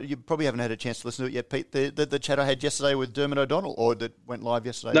 you probably haven't had a chance to listen to it yet, Pete. The chat I had yesterday with Dermot O'Donnell, or that went live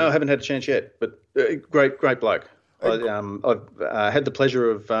yesterday. No, I haven't had a chance yet, but great bloke. I've had the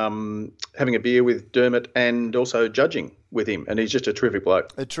pleasure of having a beer with Dermot and also judging with him, and he's just a terrific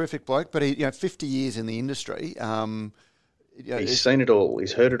bloke. A terrific bloke, but he, 50 years in the industry. He's seen it all.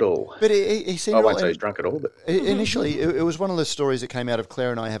 He's heard it all. But he's seen it all. I won't say he's drunk it all, but initially, it was one of the stories that came out of Claire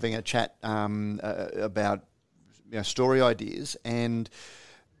and I having a chat about story ideas, and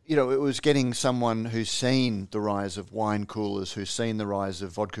it was getting someone who's seen the rise of wine coolers, who's seen the rise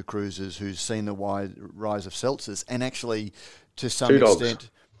of vodka cruisers, who's seen the rise of seltzers, and actually, to some extent,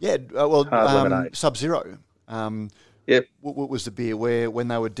 Sub-Zero. Yep. What was the beer when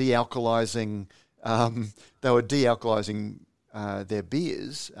they were de-alkalizing? Their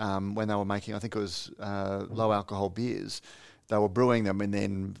beers when they were making, I think it was low alcohol beers. They were brewing them and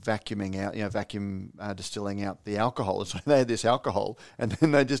then vacuuming out, distilling out the alcohol. So they had this alcohol, and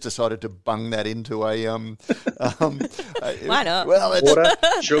then they just decided to bung that into a. Why not? Well, water,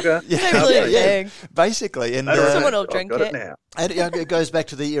 sugar, basically, and someone will drink it now. And it goes back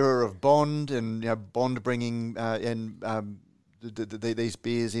to the era of Bond and Bond bringing these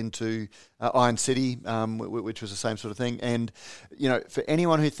beers into Iron City, which was the same sort of thing. And for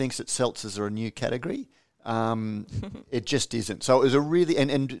anyone who thinks that seltzers are a new category. It just isn't. So it was a really,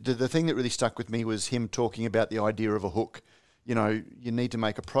 and the thing that really stuck with me was him talking about the idea of a hook. You need to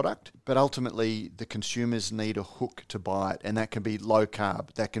make a product, but ultimately the consumers need a hook to buy it, and that can be low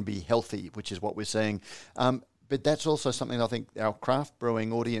carb, that can be healthy, which is what we're seeing. But that's also something I think our craft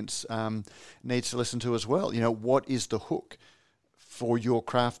brewing audience needs to listen to as well. What is the hook for your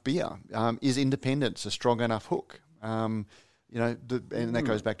craft beer? Is independence a strong enough hook? And that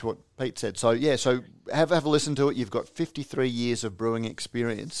goes back to what Pete said. So, have a listen to it. You've got 53 years of brewing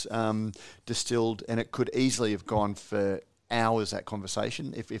experience distilled, and it could easily have gone for hours, that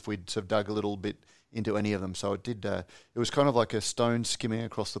conversation, if we'd sort of dug a little bit into any of them. So it did. It was kind of like a stone skimming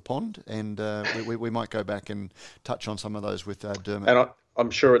across the pond, and we might go back and touch on some of those with Dermot. And I'm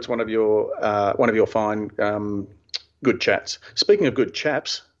sure it's one of your fine good chats. Speaking of good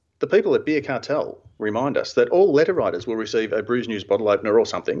chaps, the people at Beer Cartel remind us that all letter writers will receive a Brews News bottle opener or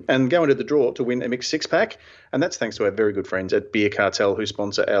something and go into the draw to win a mixed six-pack. And that's thanks to our very good friends at Beer Cartel who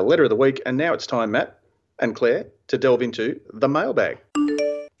sponsor our Letter of the Week. And now it's time, Matt and Claire, to delve into the mailbag.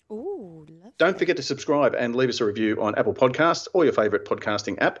 Ooh, lovely. Don't forget to subscribe and leave us a review on Apple Podcasts or your favourite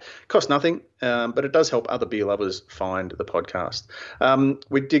podcasting app. Costs nothing, but it does help other beer lovers find the podcast.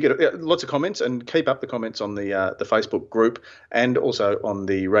 We did get lots of comments, and keep up the comments on the Facebook group and also on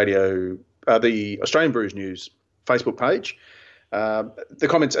the radio, the Australian Brews News Facebook page. The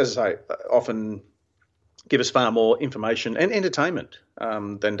comments, as I say, often give us far more information and entertainment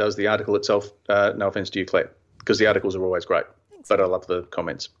than does the article itself. No offence to you, Claire, because the articles are always great. Thanks. But I love the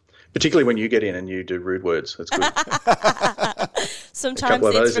comments, particularly when you get in and you do rude words. That's good. Sometimes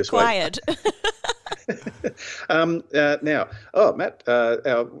it's required. Now, Matt,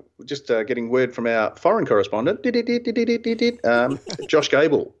 just getting word from our foreign correspondent, Josh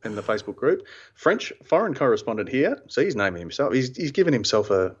Gable in the Facebook group, French foreign correspondent here. See, he's naming himself. He's given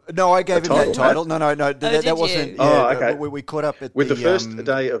himself a No, I gave him title, that title. Matt. No, that wasn't. Okay. We caught up at with the first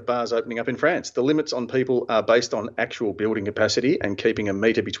day of bars opening up in France. The limits on people are based on actual building capacity and keeping a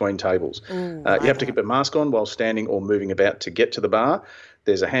metre between tables. You have to keep a mask on while standing or moving about to get to the bar.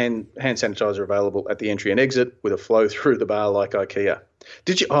 There's a hand sanitizer available at the entry and exit with a flow through the bar like IKEA.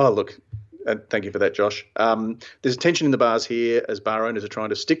 Did you? Oh, look. Thank you for that, Josh. There's tension in the bars here as bar owners are trying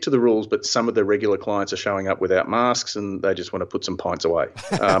to stick to the rules, but some of the regular clients are showing up without masks and they just want to put some pints away.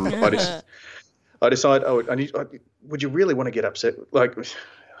 I decide, would you really want to get upset? Like,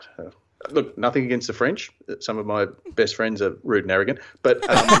 look, nothing against the French. Some of my best friends are rude and arrogant, but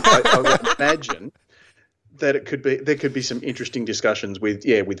I would imagine that there could be some interesting discussions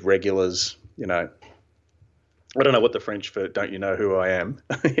with regulars, you know. I don't know what the French for don't you know who I am.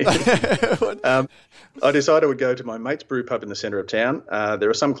 I decided I would go to my mate's brew pub in the centre of town. There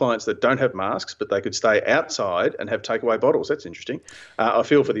are some clients that don't have masks, but they could stay outside and have takeaway bottles. That's interesting. I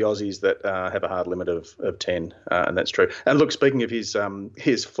feel for the Aussies that have a hard limit of 10, and that's true. And look, speaking of his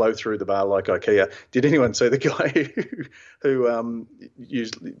flow through the bar like IKEA, did anyone see the guy who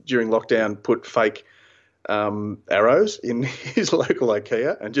used during lockdown put fake arrows in his local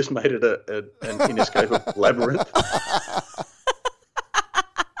IKEA and just made it an inescapable labyrinth?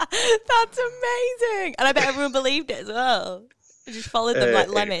 That's amazing. And I bet everyone believed it as well. They just followed them like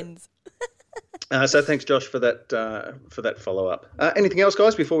lemons. So thanks, Josh, for that follow-up. Anything else,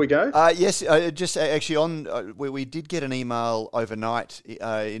 guys, before we go? Yes, just actually on we did get an email overnight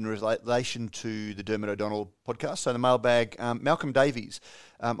in relation to the Dermot O'Donnell podcast. So the mailbag, Malcolm Davies,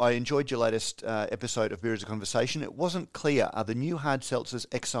 I enjoyed your latest episode of Beer as a Conversation. It wasn't clear, are the new hard seltzers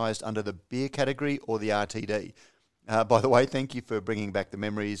excised under the beer category or the RTD? By the way, thank you for bringing back the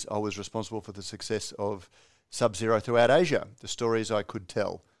memories. I was responsible for the success of Sub-Zero throughout Asia, the stories I could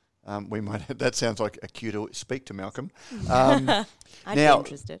tell. That sounds like a cue to speak to Malcolm. I'd be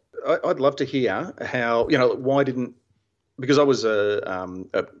interested. I'd love to hear how, why didn't, because I was an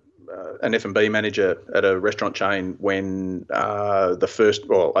F&B manager at a restaurant chain when the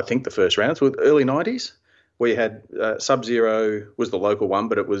first rounds were early 90s. We had Sub-Zero was the local one,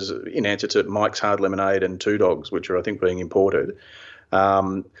 but it was in answer to Mike's Hard Lemonade and Two Dogs, which are, I think, being imported.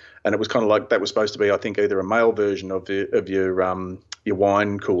 And it was kind of like that was supposed to be, I think, either a male version of your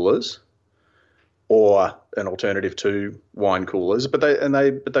wine coolers or an alternative to wine coolers, but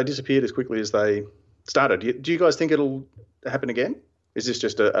they disappeared as quickly as they started. Do you guys think it'll happen again? Is this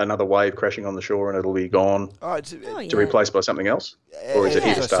just another wave crashing on the shore and it'll be gone to replace by something else? Or is it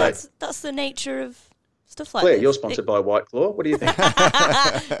here to stay? That's the nature of stuff like Claire, this. you're sponsored by White Claw. What do you think?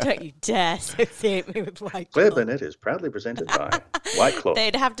 Don't you dare associate me with White Claw. Claire Burnett is proudly presented by White Claw.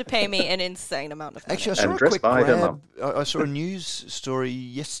 They'd have to pay me an insane amount of money. Actually, I saw a quick grab. I saw a news story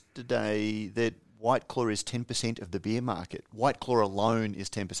yesterday that White Claw is 10% of the beer market. White Claw alone is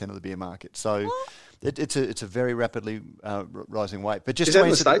 10% of the beer market. So it's a very rapidly rising weight. But just is that in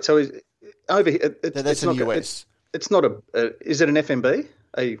the States? So over here, that's in the US. It's not is it an FMB?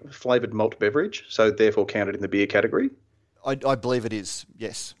 A flavoured malt beverage, so therefore counted in the beer category? I believe it is,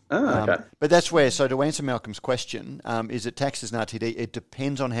 yes. Oh, okay. But that's where, so to answer Malcolm's question, is it taxed as an RTD? It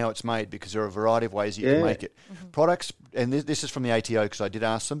depends on how it's made because there are a variety of ways you can make it. Mm-hmm. Products, and this is from the ATO because I did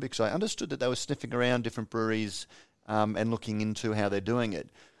ask them because I understood that they were sniffing around different breweries and looking into how they're doing it.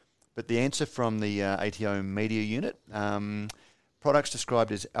 But the answer from the ATO media unit, products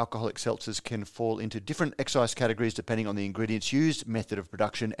described as alcoholic seltzers can fall into different excise categories depending on the ingredients used, method of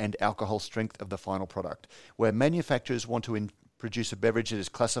production, and alcohol strength of the final product. Where manufacturers want to produce a beverage that is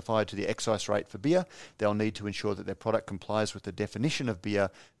classified to the excise rate for beer, they'll need to ensure that their product complies with the definition of beer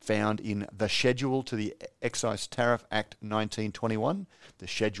found in the schedule to the Excise Tariff Act 1921, the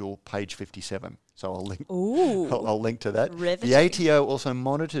schedule, page 57. So I'll link to that. Riveting. The ATO also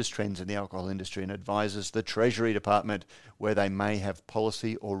monitors trends in the alcohol industry and advises the Treasury Department where they may have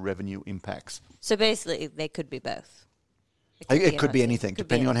policy or revenue impacts. So basically, they could be both. It could be anything,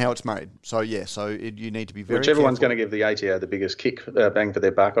 depending on how it's made. So, yeah, you need to be very Whichever one's careful. going to give the ATO the biggest kick, bang for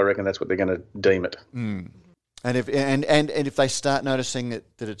their buck, I reckon that's what they're going to deem it. Mm. And if they start noticing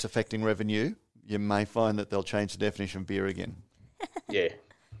that it's affecting revenue, you may find that they'll change the definition of beer again. Yeah.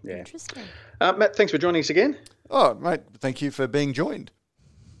 Interesting. Matt, thanks for joining us again. Oh, mate, thank you for being joined.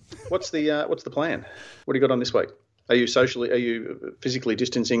 What's the plan? What do you got on this week? Are you physically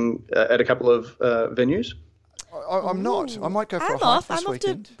distancing at a couple of venues? I'm not. I might go for a hike off. this I'm off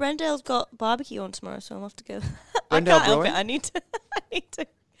weekend. to Brendale's got barbecue on tomorrow, so I'm off to go. Brendale I can't help Brewing? it. I need to.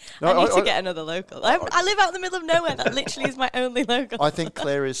 No, I need to get another local. I live out in the middle of nowhere. That literally is my only local. I think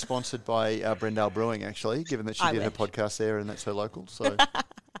Claire is sponsored by Brendale Brewing, actually, given that she I did her wish. podcast there and that's her local. So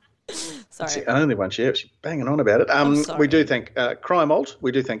That's Sorry. the only one she's banging on about it. I'm sorry. We do thank Cryer Malt.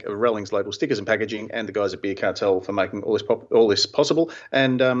 We do thank Rellings Label Stickers and Packaging and the guys at Beer Cartel for making all this possible.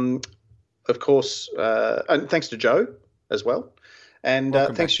 And, of course, and thanks to Joe as well. And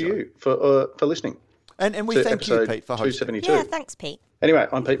Welcome thanks back, to you for listening. and we to thank you, episode Pete, for hosting. 272. Yeah, thanks, Pete. Anyway,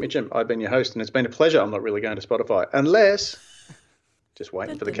 I'm Pete Mitchum. I've been your host, and it's been a pleasure. I'm not really going to Spotify unless just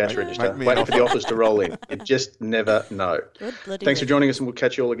waiting for the cash register, Make me waiting an for the offers to roll in. You just never know. Good bloody Thanks for joining us, and we'll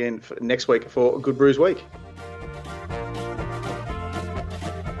catch you all again next week for Good Brews Week.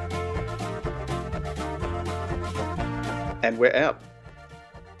 And we're out.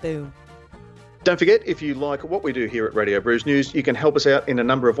 Boom. Don't forget, if you like what we do here at Radio Brews News, you can help us out in a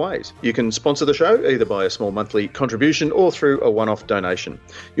number of ways. You can sponsor the show either by a small monthly contribution or through a one-off donation.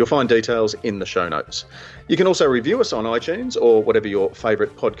 You'll find details in the show notes. You can also review us on iTunes or whatever your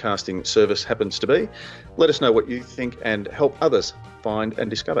favourite podcasting service happens to be. Let us know what you think and help others find and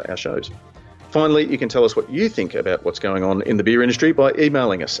discover our shows. Finally, you can tell us what you think about what's going on in the beer industry by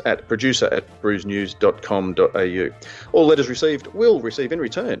emailing us at producer@brewsnews.com.au. All letters received will receive in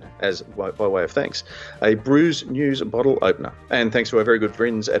return, as by way of thanks, a Brews News bottle opener. And thanks to our very good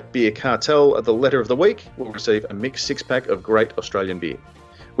friends at Beer Cartel, the letter of the week will receive a mixed six-pack of great Australian beer.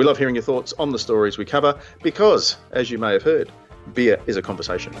 We love hearing your thoughts on the stories we cover because, as you may have heard, beer is a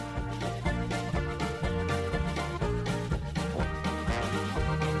conversation.